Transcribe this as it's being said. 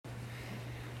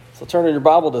So turn in your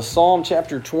Bible to Psalm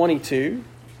chapter 22.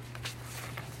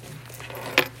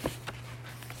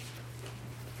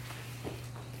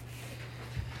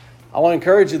 I want to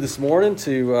encourage you this morning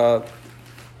to,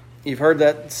 you've heard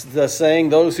the saying,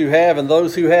 those who have and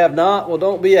those who have not. Well,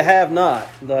 don't be a have-not.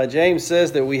 James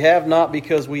says that we have not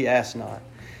because we ask not.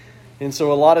 And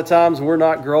so a lot of times we're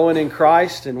not growing in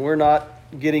Christ and we're not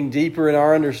getting deeper in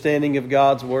our understanding of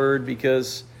God's Word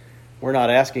because we're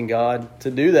not asking God to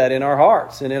do that in our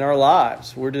hearts and in our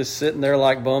lives. We're just sitting there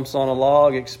like bumps on a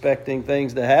log expecting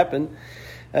things to happen.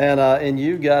 And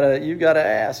you've got to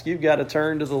ask. You've got to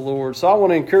turn to the Lord. So I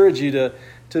want to encourage you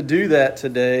to do that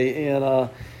today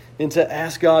and to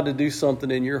ask God to do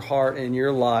something in your heart and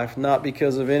your life, not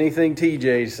because of anything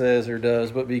TJ says or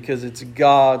does, but because it's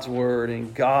God's Word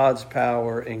and God's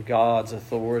power and God's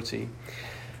authority.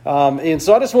 And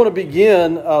so I just want to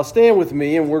begin, stand with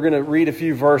me, and we're going to read a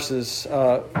few verses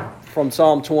from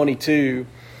Psalm 22,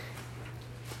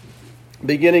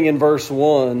 beginning in verse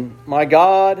 1. My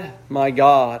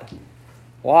God,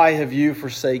 why have you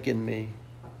forsaken me?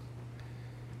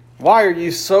 Why are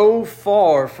you so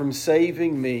far from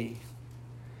saving me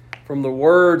from the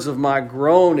words of my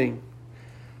groaning?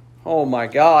 Oh my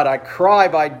God, I cry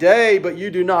by day, but you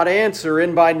do not answer,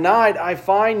 and by night I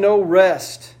find no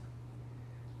rest.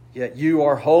 Yet you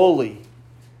are holy,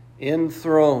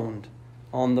 enthroned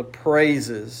on the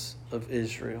praises of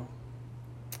Israel.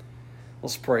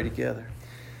 Let's pray together.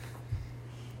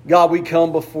 God, we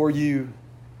come before you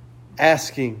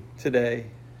asking today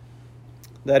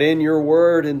that in your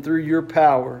word and through your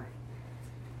power,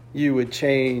 you would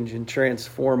change and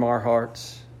transform our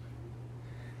hearts.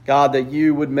 God, that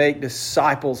you would make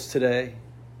disciples today,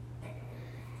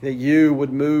 that you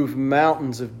would move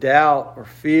mountains of doubt or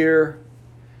fear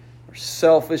or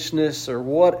selfishness or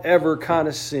whatever kind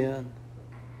of sin.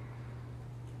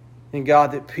 And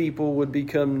God, that people would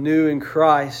become new in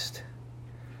Christ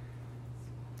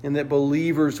and that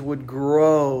believers would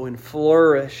grow and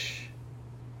flourish.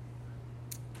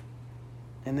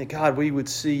 And that, God, we would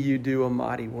see you do a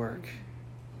mighty work.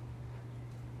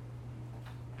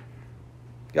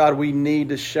 God, we need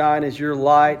to shine as your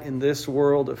light in this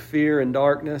world of fear and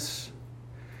darkness.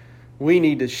 We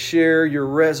need to share your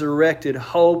resurrected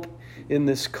hope in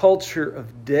this culture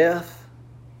of death.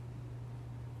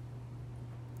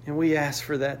 And we ask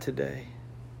for that today.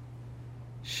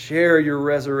 Share your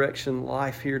resurrection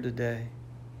life here today.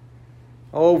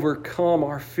 Overcome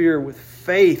our fear with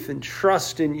faith and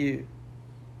trust in you.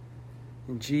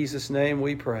 In Jesus' name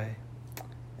we pray.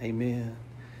 Amen.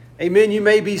 Amen. You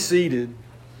may be seated.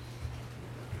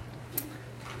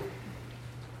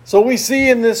 So we see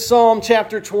in this Psalm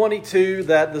chapter 22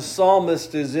 that the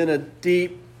psalmist is in a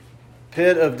deep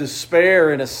pit of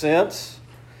despair in a sense.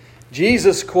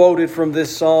 Jesus quoted from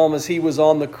this psalm as he was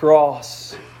on the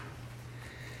cross.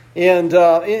 And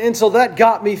so that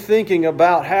got me thinking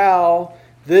about how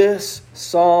this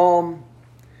psalm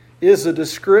is a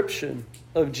description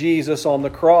of Jesus on the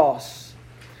cross,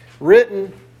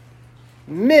 written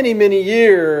many, many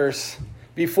years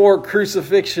before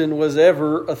crucifixion was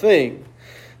ever a thing,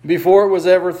 before it was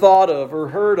ever thought of or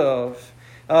heard of.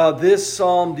 This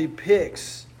psalm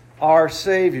depicts our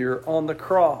Savior on the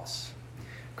cross,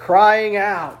 crying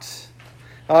out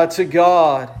to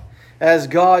God as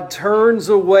God turns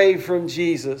away from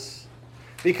Jesus.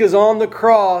 Because on the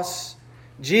cross,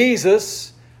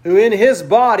 Jesus, who in his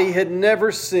body had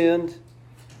never sinned,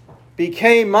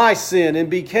 became my sin and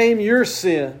became your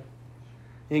sin.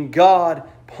 And God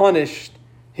punished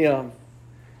him.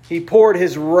 He poured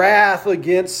his wrath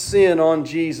against sin on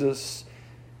Jesus.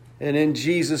 And then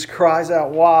Jesus cries out,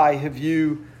 why have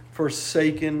you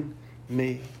forsaken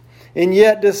me? And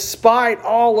yet, despite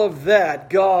all of that,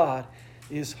 God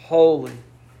is holy.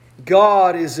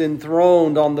 God is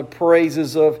enthroned on the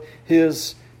praises of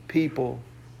his people.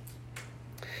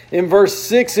 In verse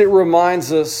 6, it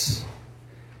reminds us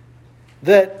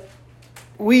that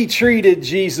we treated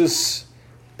Jesus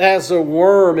as a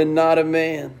worm and not a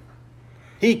man.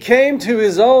 He came to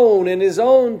his own, and his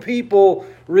own people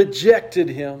rejected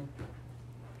him.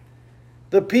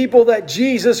 The people that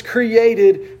Jesus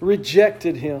created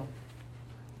rejected him.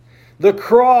 The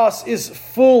cross is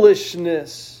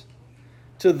foolishness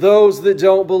to those that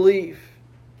don't believe.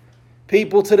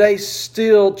 People today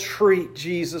still treat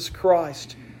Jesus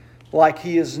Christ like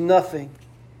he is nothing.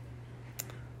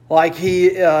 Like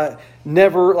his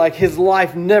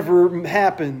life never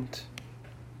happened.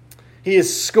 He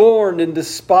is scorned and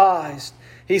despised.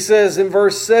 He says in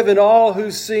verse 7, all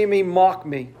who see me mock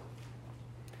me.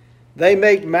 They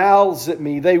make mouths at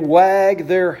me. They wag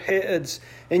their heads.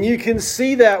 And you can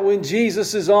see that when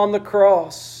Jesus is on the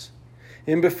cross.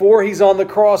 And before He's on the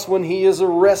cross, when He is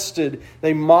arrested,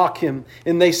 they mock Him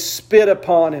and they spit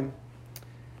upon Him.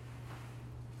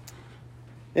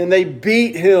 And they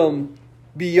beat Him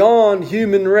beyond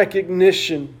human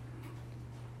recognition.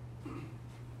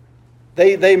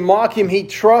 They mock Him. He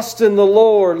trusts in the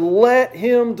Lord. Let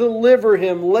Him deliver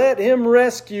him. Let Him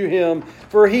rescue him,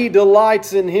 for He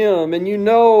delights in him. And you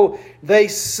know, they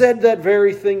said that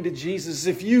very thing to Jesus.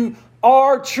 If you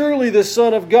are truly the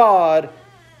Son of God,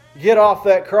 get off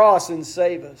that cross and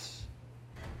save us.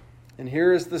 And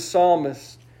here is the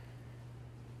psalmist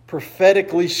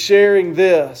prophetically sharing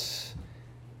this.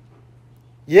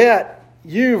 Yet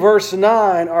you, verse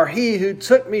 9, are He who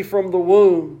took me from the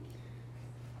womb.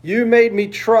 You made me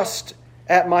trust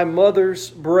at my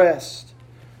mother's breast.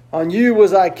 On You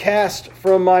was I cast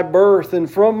from my birth, and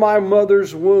from my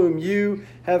mother's womb You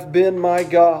have been my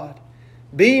God.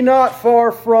 Be not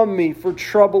far from me, for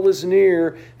trouble is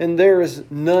near, and there is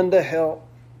none to help.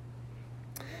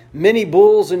 Many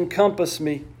bulls encompass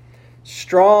me.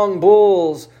 Strong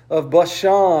bulls of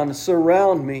Bashan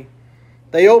surround me.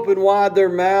 They open wide their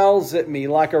mouths at me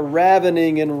like a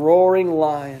ravening and roaring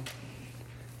lion.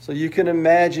 So you can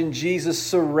imagine Jesus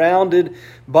surrounded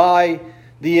by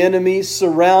the enemies,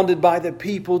 surrounded by the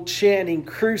people chanting,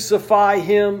 "Crucify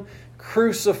Him,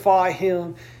 crucify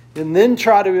Him." And then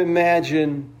try to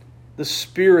imagine the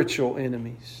spiritual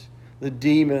enemies, the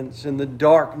demons and the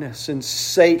darkness and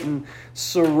Satan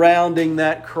surrounding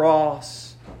that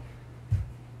cross,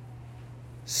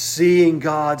 seeing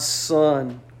God's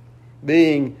Son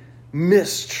being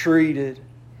mistreated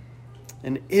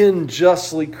and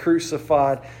unjustly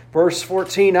crucified. Verse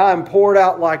 14, I am poured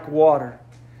out like water,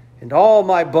 and all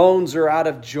my bones are out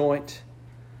of joint.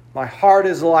 My heart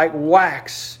is like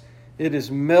wax. It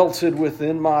is melted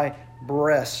within my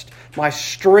breast. My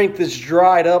strength is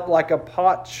dried up like a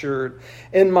potsherd,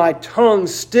 and my tongue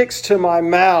sticks to my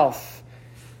mouth.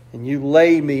 And You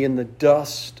lay me in the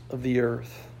dust of the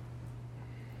earth.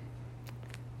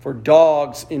 For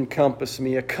dogs encompass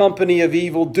me. A company of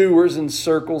evildoers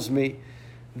encircles me.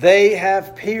 They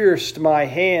have pierced my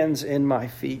hands and my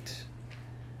feet.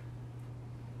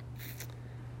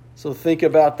 So think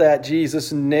about that.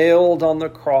 Jesus nailed on the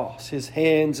cross, His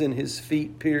hands and His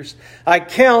feet pierced. I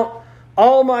count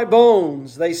all my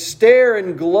bones. They stare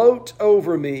and gloat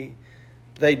over me.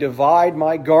 They divide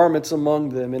my garments among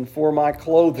them, and for my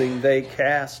clothing they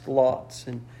cast lots.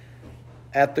 And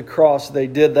at the cross they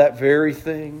did that very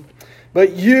thing.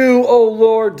 But You, O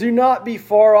Lord, do not be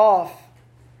far off.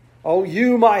 O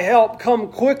You, my help, come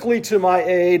quickly to my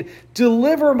aid.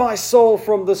 Deliver my soul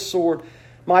from the sword,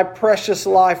 my precious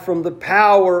life from the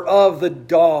power of the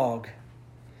dog.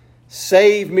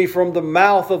 Save me from the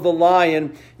mouth of the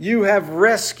lion. You have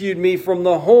rescued me from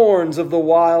the horns of the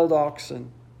wild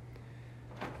oxen.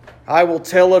 I will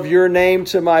tell of Your name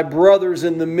to my brothers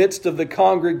in the midst of the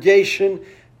congregation.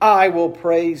 I will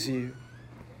praise You.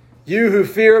 You who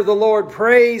fear the Lord,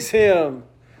 praise Him.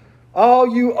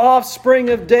 All you offspring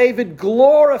of David,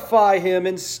 glorify Him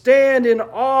and stand in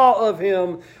awe of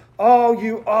Him, all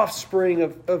you offspring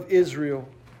of Israel.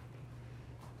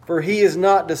 For He is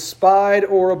not despised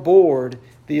or abhorred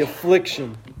the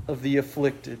affliction of the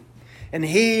afflicted. And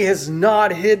He has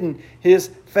not hidden His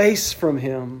face from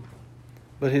him,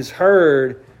 but has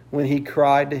heard when he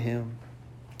cried to Him.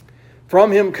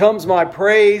 From Him comes my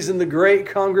praise in the great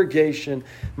congregation.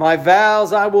 My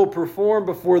vows I will perform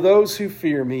before those who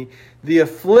fear me. The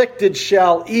afflicted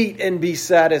shall eat and be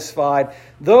satisfied.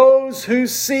 Those who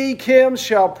seek Him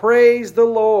shall praise the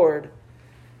Lord.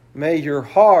 May your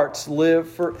hearts live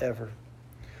forever.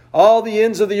 All the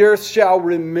ends of the earth shall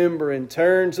remember and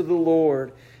turn to the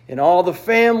Lord, and all the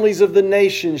families of the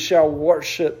nations shall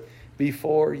worship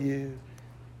before You.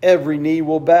 Every knee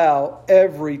will bow,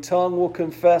 every tongue will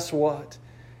confess what?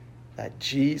 That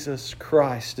Jesus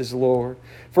Christ is Lord.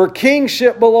 For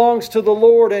kingship belongs to the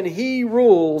Lord, and He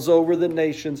rules over the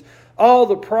nations. All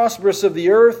the prosperous of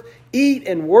the earth eat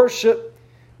and worship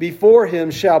before Him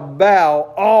shall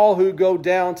bow, all who go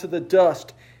down to the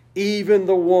dust, even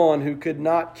the one who could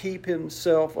not keep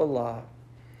himself alive.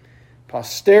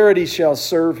 Posterity shall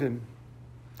serve Him.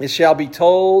 It shall be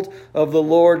told of the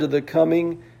Lord to the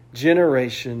coming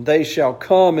generation. They shall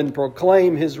come and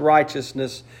proclaim His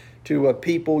righteousness to a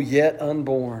people yet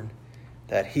unborn,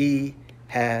 that He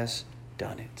has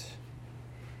done it.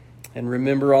 And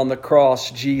remember, on the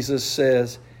cross, Jesus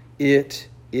says, it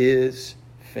is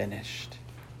finished.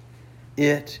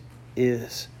 It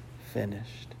is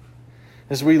finished.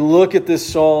 As we look at this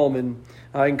psalm, and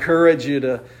I encourage you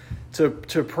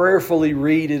to prayerfully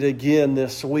read it again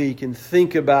this week and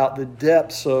think about the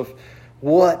depths of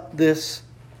what this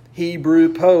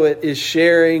Hebrew poet is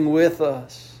sharing with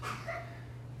us.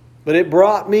 But it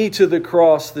brought me to the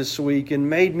cross this week and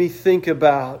made me think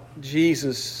about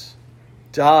Jesus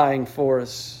dying for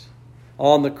us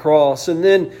on the cross. And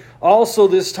then also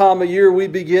this time of year we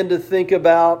begin to think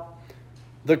about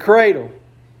the cradle.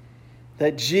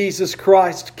 That Jesus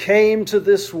Christ came to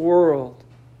this world.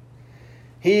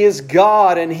 He is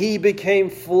God and He became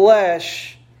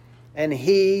flesh and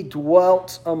He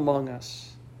dwelt among us.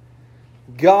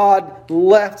 God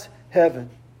left heaven.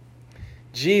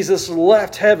 Jesus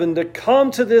left heaven to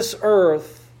come to this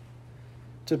earth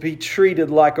to be treated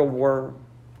like a worm.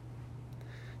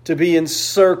 To be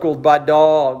encircled by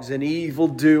dogs and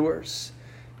evildoers.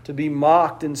 To be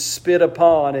mocked and spit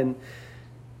upon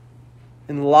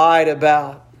and lied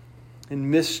about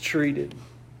and mistreated.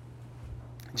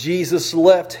 Jesus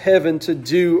left heaven to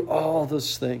do all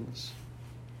those things.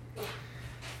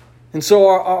 And so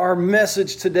our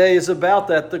message today is about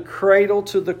that, the cradle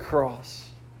to the cross.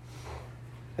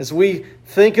 As we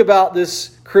think about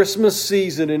this Christmas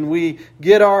season and we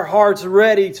get our hearts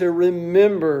ready to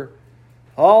remember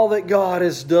all that God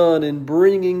has done in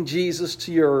bringing Jesus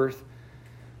to earth,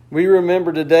 we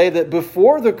remember today that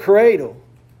before the cradle,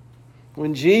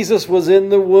 when Jesus was in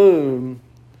the womb,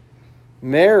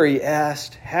 Mary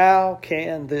asked, "How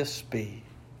can this be?"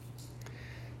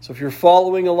 So if you're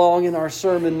following along in our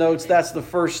sermon notes, that's the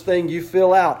first thing you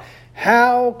fill out.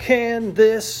 How can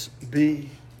this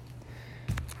be?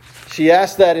 She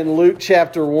asked that in Luke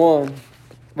chapter 1,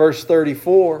 verse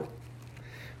 34,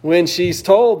 when she's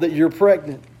told that you're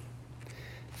pregnant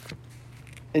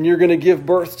and you're going to give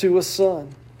birth to a son.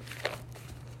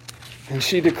 And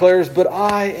she declares, "But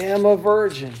I am a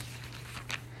virgin.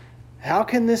 How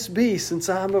can this be since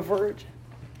I'm a virgin?"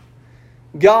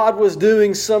 God was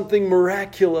doing something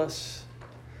miraculous.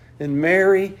 And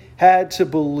Mary had to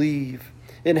believe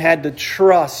and had to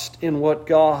trust in what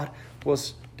God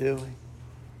was doing.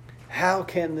 How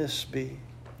can this be?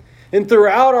 And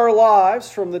throughout our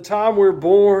lives, from the time we're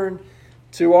born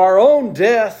to our own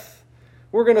death,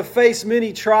 we're going to face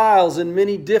many trials and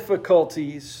many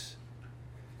difficulties.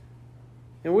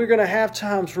 And we're going to have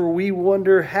times where we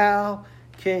wonder, how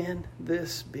can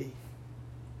this be?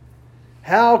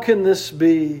 How can this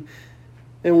be?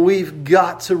 And we've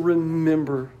got to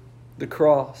remember the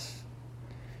cross.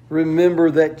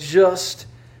 Remember that just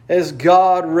as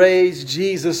God raised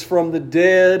Jesus from the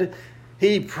dead,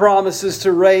 He promises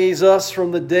to raise us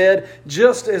from the dead.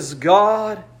 Just as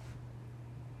God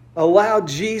allowed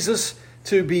Jesus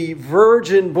to be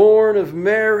virgin born of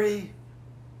Mary,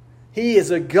 He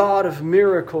is a God of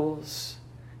miracles,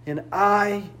 and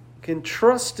I can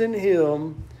trust in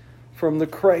Him from the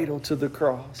cradle to the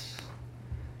cross.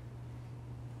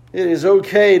 It is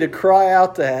okay to cry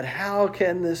out that, how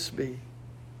can this be?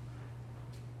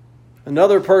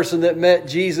 Another person that met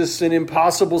Jesus in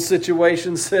impossible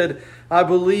situations said, "I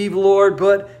believe, Lord,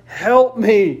 but help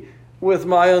me with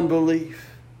my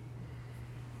unbelief."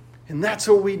 And that's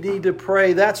what we need to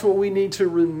pray. That's what we need to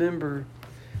remember.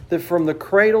 That from the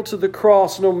cradle to the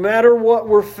cross, no matter what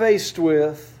we're faced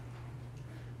with,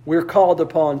 we're called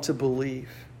upon to believe.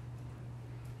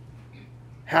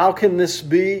 How can this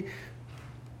be?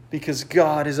 Because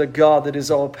God is a God that is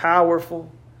all-powerful.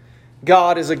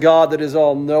 God is a God that is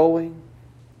all-knowing.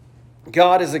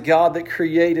 God is a God that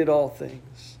created all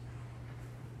things.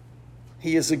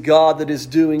 He is a God that is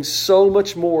doing so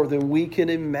much more than we can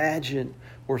imagine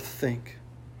or think.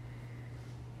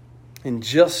 And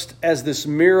just as this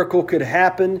miracle could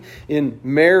happen in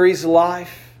Mary's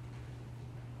life,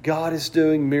 God is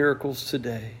doing miracles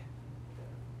today.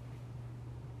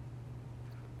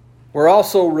 We're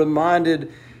also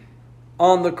reminded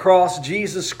on the cross,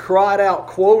 Jesus cried out,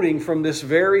 quoting from this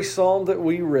very psalm that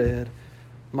we read,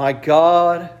 my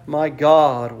God,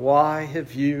 why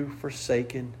have you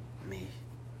forsaken me?"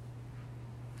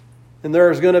 And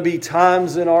there's going to be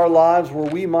times in our lives where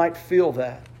we might feel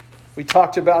that. We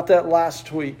talked about that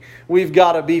last week. We've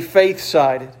got to be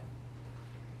faith-sided.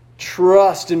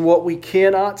 Trust in what we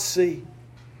cannot see.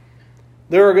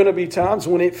 There are going to be times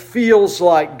when it feels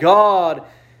like God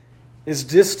is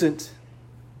distant,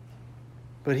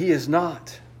 but He is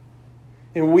not.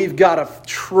 And we've got to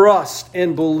trust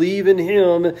and believe in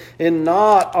Him and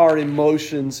not our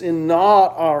emotions and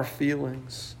not our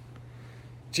feelings.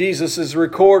 Jesus is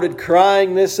recorded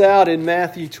crying this out in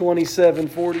Matthew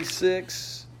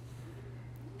 27:46.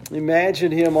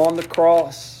 Imagine Him on the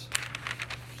cross.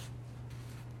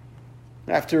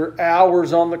 After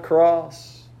hours on the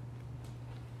cross,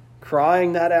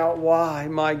 crying that out, why?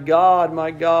 My God,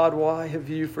 why have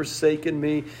you forsaken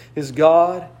me? Is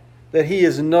God that He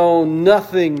has known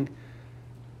nothing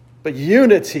but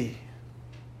unity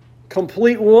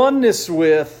complete oneness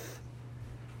with,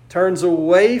 turns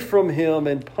away from Him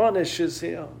and punishes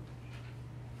Him.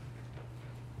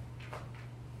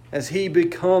 As He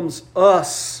becomes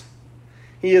us.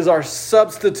 He is our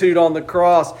substitute on the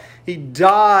cross. He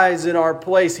dies in our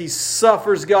place. He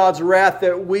suffers God's wrath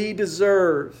that we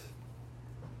deserve.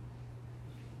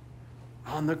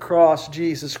 On the cross,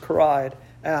 Jesus cried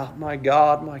out, my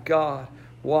God,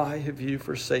 why have you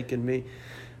forsaken me?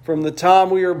 From the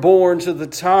time we are born to the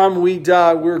time we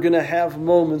die, we're going to have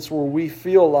moments where we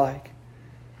feel like,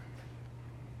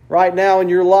 right now in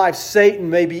your life,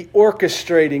 Satan may be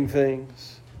orchestrating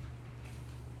things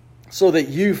so that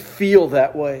you feel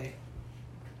that way.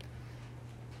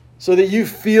 So that you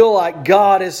feel like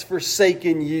God has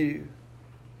forsaken you.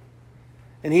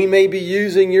 And he may be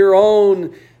using your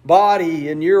own body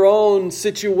and your own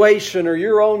situation or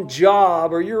your own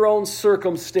job or your own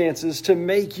circumstances to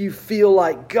make you feel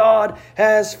like God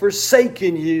has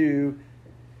forsaken you.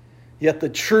 Yet the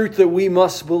truth that we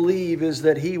must believe is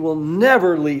that He will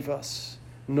never leave us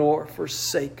nor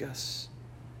forsake us.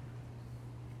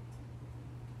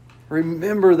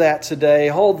 Remember that today.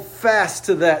 Hold fast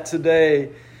to that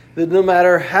today. That no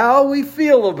matter how we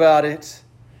feel about it,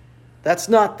 that's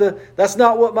not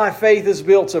what my faith is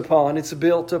built upon. It's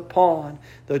built upon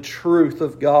the truth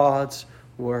of God's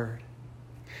Word.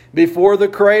 Before the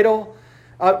cradle,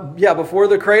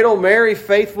 Mary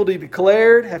faithfully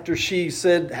declared, after she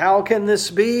said, how can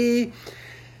this be?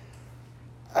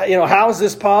 How is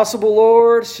this possible,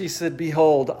 Lord? She said,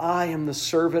 behold, I am the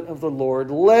servant of the Lord.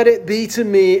 Let it be to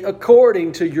me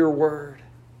according to your word.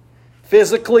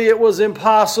 Physically, it was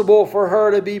impossible for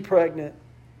her to be pregnant.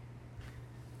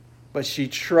 But she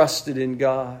trusted in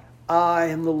God. I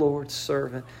am the Lord's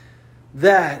servant.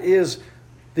 That is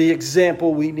the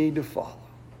example we need to follow.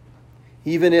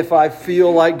 Even if I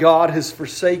feel like God has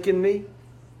forsaken me,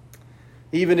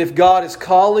 even if God is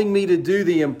calling me to do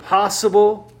the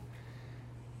impossible,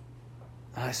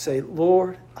 I say,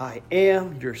 Lord, I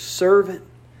am your servant.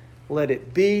 Let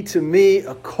it be to me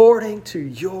according to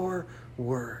your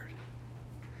word.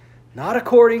 Not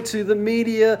according to the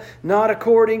media, not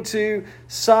according to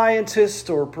scientists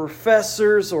or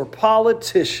professors or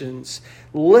politicians.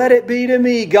 Let it be to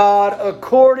me, God,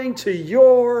 according to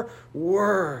your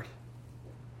word.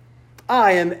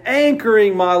 I am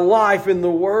anchoring my life in the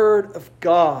Word of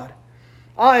God.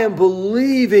 I am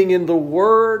believing in the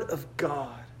Word of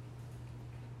God.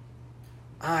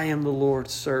 I am the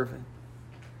Lord's servant.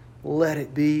 Let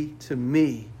it be to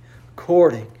me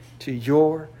according to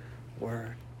your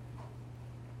word.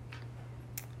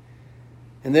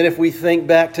 And then if we think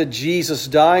back to Jesus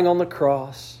dying on the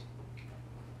cross,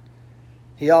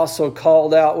 He also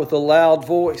called out with a loud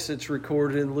voice. It's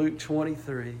recorded in Luke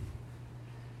 23.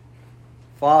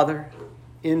 Father,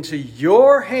 into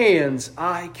your hands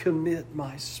I commit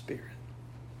my spirit.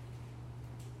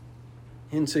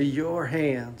 Into your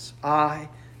hands I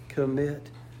commit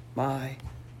my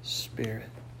spirit.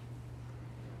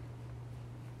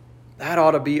 That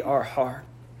ought to be our heart.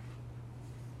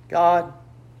 God,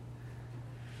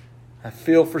 I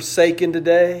feel forsaken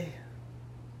today.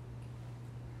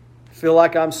 I feel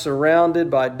like I'm surrounded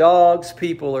by dogs.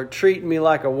 People are treating me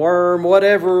like a worm,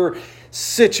 whatever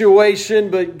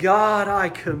situation. But God, I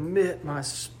commit my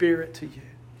spirit to you.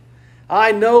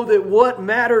 I know that what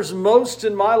matters most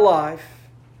in my life,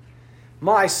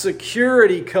 my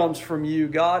security comes from you,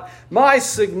 God. My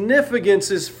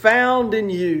significance is found in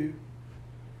you,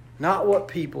 not what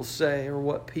people say or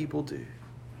what people do.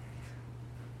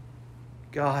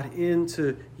 God,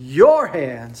 into your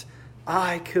hands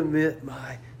I commit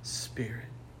my spirit.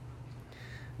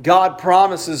 God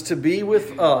promises to be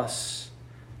with us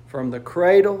from the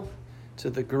cradle to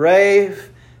the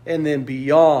grave and then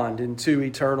beyond into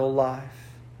eternal life.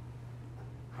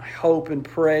 I hope and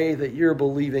pray that you're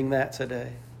believing that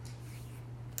today.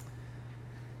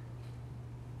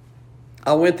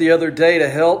 I went the other day to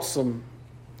help some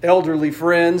elderly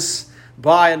friends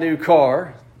buy a new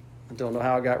car. I don't know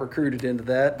how I got recruited into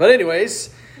that. But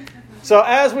anyways, so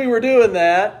as we were doing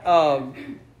that,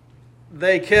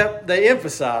 they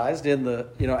emphasized in the,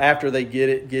 after they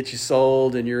get you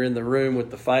sold and you're in the room with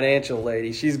the financial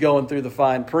lady, she's going through the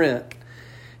fine print.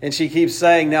 And she keeps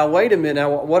saying, now wait a minute.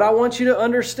 Now what I want you to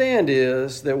understand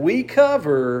is that we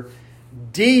cover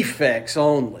defects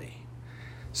only.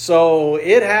 So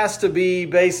it has to be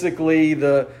basically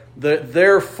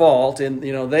their fault, and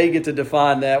they get to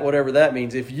define that, whatever that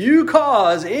means. If you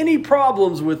cause any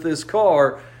problems with this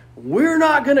car, we're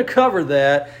not going to cover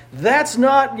that. That's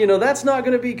not going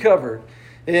to be covered.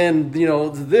 And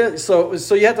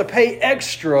so you have to pay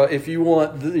extra if you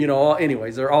want.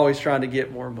 Anyways, they're always trying to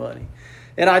get more money.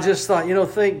 And I just thought,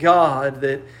 thank God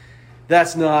that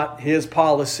that's not His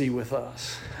policy with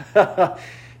us.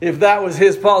 If that was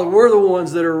His policy, we're the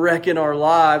ones that are wrecking our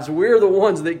lives. We're the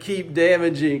ones that keep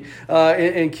damaging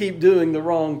and keep doing the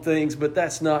wrong things. But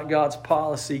that's not God's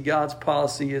policy. God's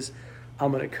policy is,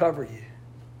 I'm going to cover you.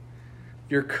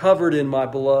 You're covered in my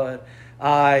blood.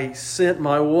 I sent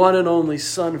my one and only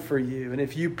Son for you. And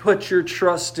if you put your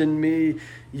trust in me,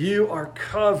 you are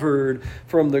covered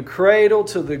from the cradle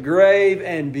to the grave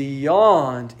and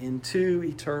beyond into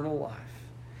eternal life.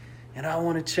 And I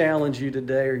want to challenge you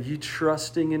today. Are you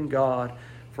trusting in God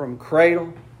from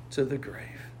cradle to the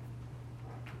grave?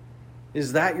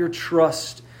 Is that your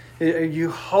trust? Are you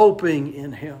hoping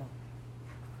in Him?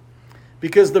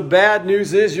 Because the bad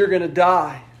news is you're going to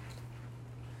die.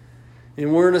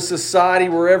 And we're in a society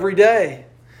where every day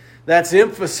that's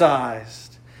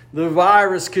emphasized. The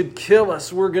virus could kill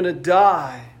us. We're going to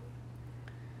die.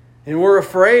 And we're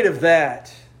afraid of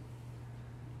that.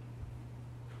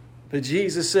 But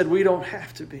Jesus said we don't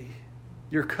have to be.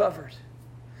 You're covered.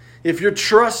 If you're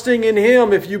trusting in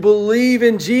Him, if you believe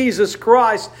in Jesus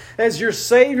Christ as your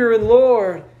Savior and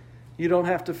Lord, you don't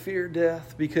have to fear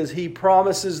death, because He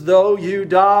promises, though you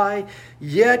die,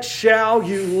 yet shall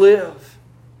you live.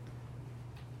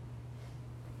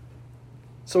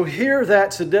 So hear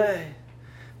that today.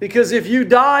 Because if you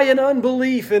die in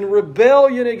unbelief and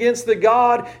rebellion against the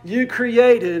God you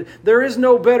created, there is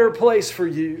no better place for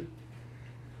you.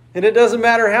 And it doesn't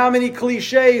matter how many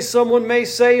cliches someone may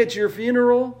say at your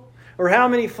funeral or how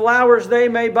many flowers they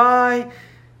may buy,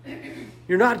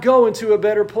 you're not going to a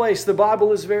better place. The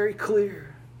Bible is very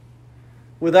clear.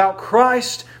 Without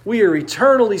Christ, we are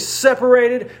eternally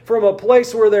separated from a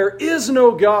place where there is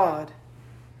no God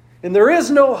and there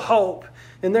is no hope.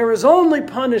 And there is only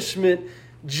punishment,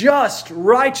 just,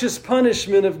 righteous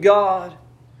punishment of God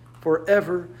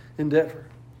forever and ever.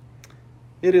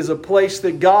 It is a place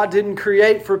that God didn't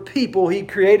create for people. He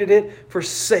created it for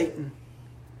Satan.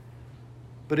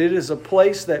 But it is a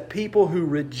place that people who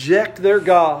reject their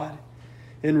God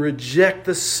and reject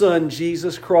the Son,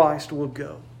 Jesus Christ, will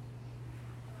go.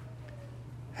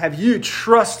 Have you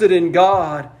trusted in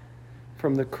God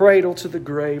from the cradle to the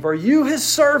grave? Are you His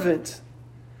servant?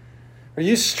 Are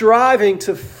you striving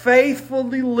to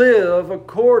faithfully live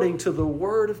according to the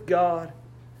Word of God?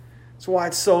 That's why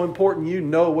it's so important you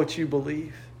know what you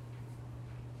believe.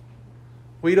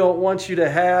 We don't want you to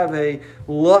have a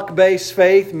luck-based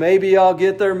faith. Maybe I'll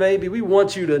get there, maybe. We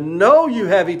want you to know you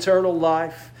have eternal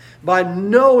life by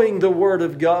knowing the Word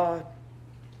of God,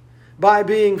 by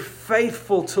being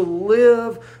faithful to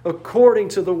live according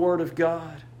to the Word of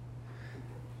God.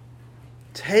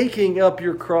 Taking up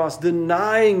your cross,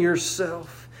 denying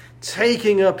yourself,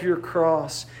 taking up your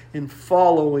cross and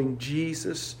following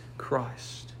Jesus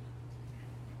Christ.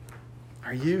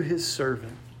 Are you His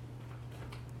servant?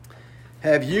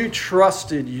 Have you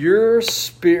trusted your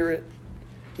spirit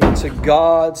into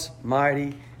God's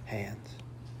mighty hands?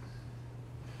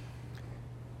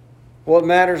 What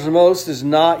matters most is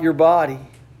not your body.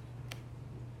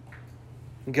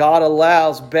 God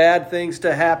allows bad things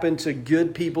to happen to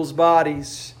good people's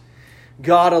bodies.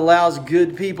 God allows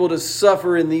good people to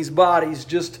suffer in these bodies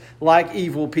just like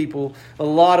evil people. A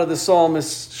lot of the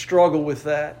psalmists struggle with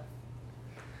that.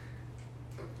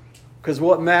 Because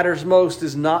what matters most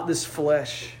is not this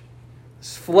flesh.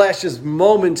 This flesh is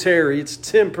momentary. It's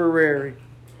temporary.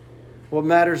 What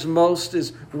matters most is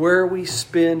where we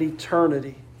spend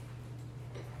eternity.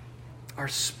 Our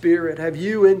spirit. Have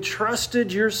you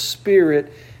entrusted your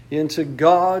spirit into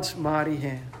God's mighty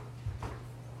hand?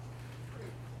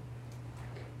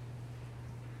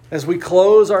 As we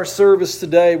close our service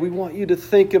today, we want you to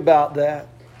think about that.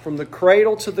 From the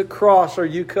cradle to the cross, are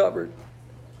you covered?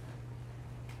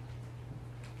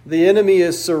 The enemy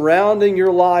is surrounding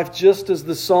your life just as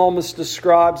the psalmist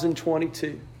describes in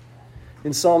 22.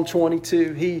 In Psalm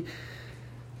 22,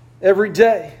 every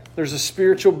day there's a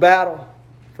spiritual battle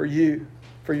for you,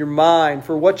 for your mind,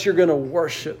 for what you're going to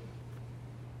worship.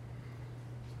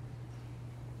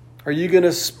 Are you going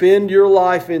to spend your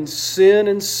life in sin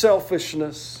and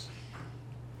selfishness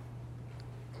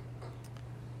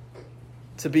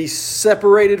to be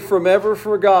separated from ever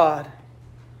for God?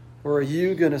 Or are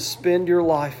you going to spend your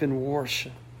life in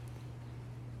worship,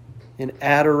 in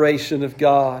adoration of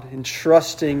God, in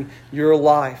trusting your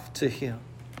life to Him?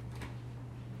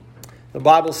 The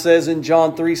Bible says in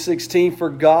John 3:16, "For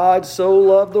God so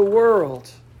loved the world,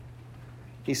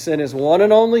 He sent His one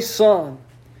and only Son,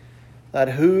 that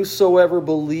whosoever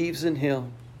believes in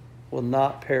Him will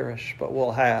not perish, but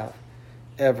will have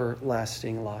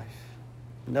everlasting life."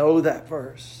 Know that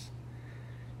verse.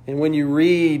 And when you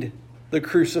read the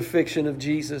crucifixion of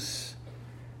Jesus,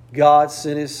 God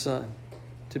sent His Son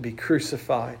to be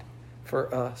crucified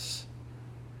for us,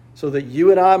 so that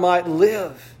you and I might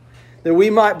live, that we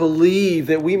might believe,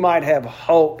 that we might have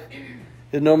hope,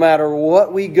 that no matter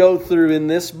what we go through in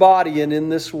this body and in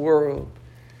this world,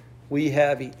 we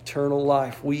have eternal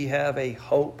life. We have a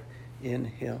hope in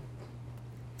Him.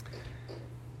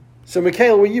 So,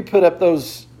 Michaela, will you put up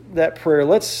that prayer?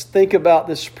 Let's think about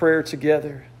this prayer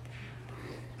together.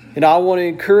 And I want to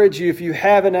encourage you, if you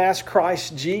haven't asked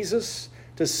Christ Jesus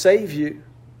to save you,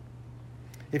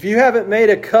 if you haven't made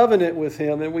a covenant with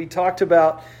Him, and we talked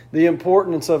about the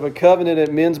importance of a covenant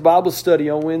at men's Bible study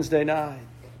on Wednesday night.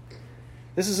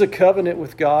 This is a covenant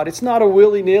with God. It's not a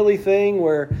willy-nilly thing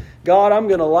where, God, I'm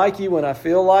going to like you when I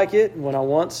feel like it, and when I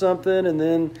want something, and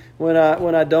then when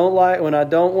I don't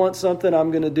want something,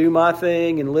 I'm going to do my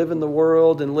thing and live in the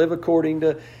world and live according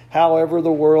to however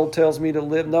the world tells me to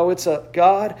live. No, it's a,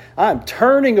 God, I'm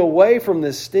turning away from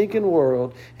this stinking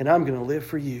world, and I'm going to live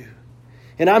for you.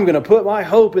 And I'm going to put my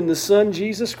hope in the Son,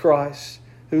 Jesus Christ,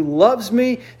 who loves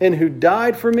me and who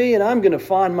died for me. And I'm going to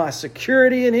find my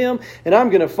security in Him. And I'm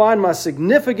going to find my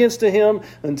significance to Him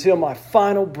until my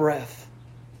final breath.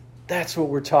 That's what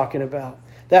we're talking about.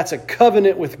 That's a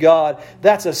covenant with God.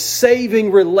 That's a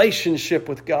saving relationship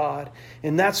with God.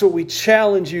 And that's what we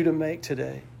challenge you to make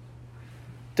today.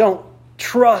 Don't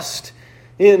trust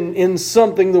in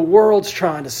something the world's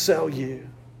trying to sell you.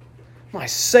 My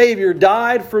Savior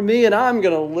died for me, and I'm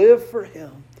going to live for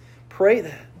Him. Pray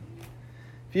that.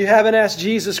 If you haven't asked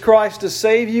Jesus Christ to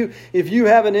save you, if you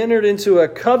haven't entered into a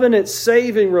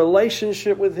covenant-saving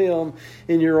relationship with Him,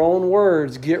 in your own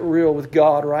words, get real with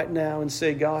God right now and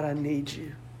say, God, I need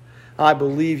you. I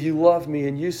believe you love me,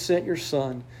 and you sent your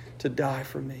Son to die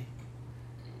for me.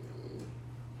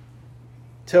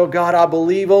 Tell God, I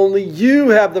believe only you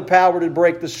have the power to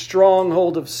break the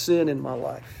stronghold of sin in my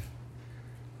life.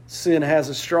 Sin has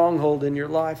a stronghold in your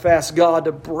life. Ask God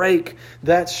to break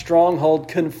that stronghold.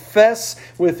 Confess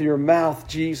with your mouth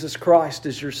Jesus Christ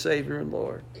is your Savior and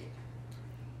Lord.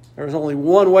 There's only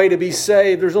one way to be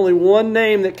saved. There's only one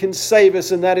name that can save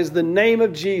us, and that is the name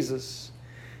of Jesus.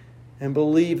 And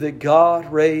believe that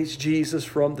God raised Jesus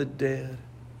from the dead.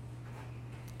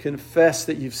 Confess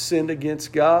that you've sinned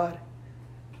against God.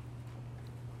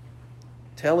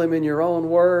 Tell Him in your own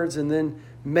words, and then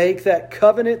make that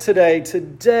covenant today.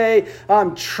 Today,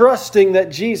 I'm trusting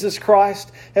that Jesus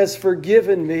Christ has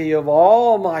forgiven me of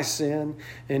all my sin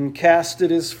and cast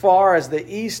it as far as the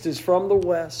east is from the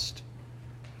west.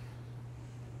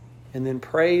 And then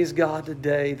praise God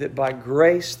today that by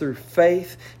grace through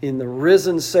faith in the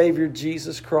risen Savior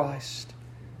Jesus Christ,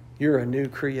 you're a new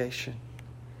creation.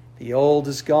 The old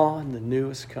is gone, the new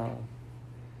has come.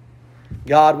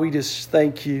 God, we just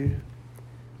thank you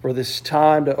for this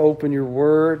time to open your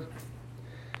Word,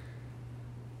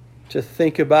 to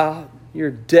think about your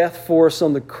death for us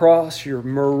on the cross, your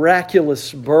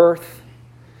miraculous birth,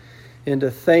 and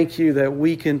to thank you that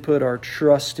we can put our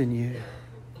trust in you.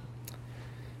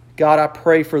 God, I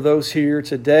pray for those here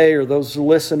today or those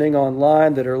listening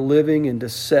online that are living in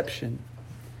deception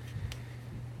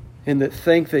and that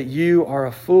think that you are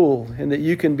a fool and that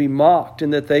you can be mocked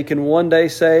and that they can one day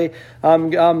say,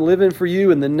 I'm living for you,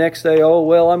 and the next day, oh,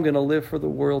 well, I'm going to live for the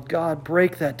world. God,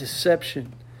 break that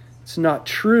deception. It's not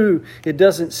true. It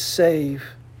doesn't save.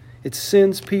 It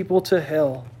sends people to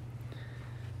hell.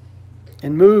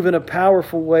 And move in a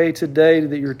powerful way today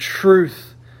that your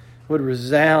truth would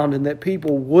resound and that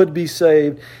people would be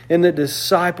saved and that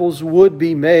disciples would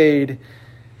be made.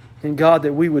 And God,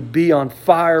 that we would be on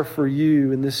fire for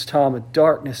you in this time of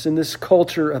darkness, in this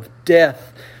culture of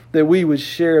death, that we would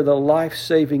share the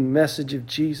life-saving message of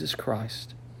Jesus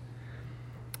Christ.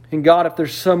 And God, if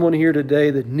there's someone here today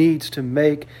that needs to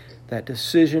make that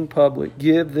decision public,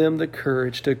 give them the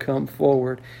courage to come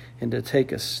forward and to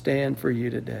take a stand for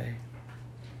you today.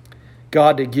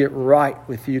 God, to get right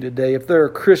with you today. If there are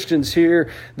Christians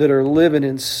here that are living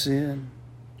in sin,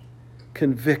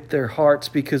 convict their hearts,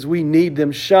 because we need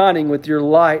them shining with your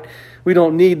light. We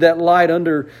don't need that light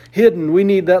hidden. We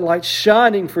need that light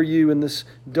shining for you in this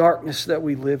darkness that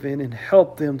we live in. And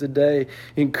help them today.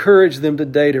 Encourage them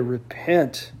today to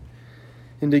repent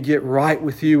and to get right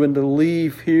with you and to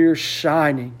leave here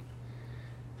shining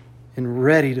and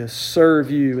ready to serve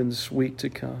you in this week to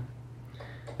come.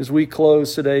 As we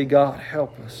close today, God,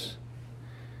 help us.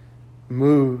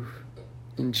 Move.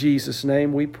 In Jesus'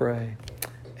 name we pray.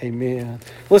 Amen.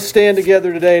 Let's stand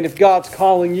together today, and if God's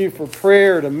calling you for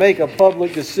prayer to make a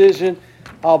public decision,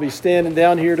 I'll be standing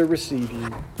down here to receive you.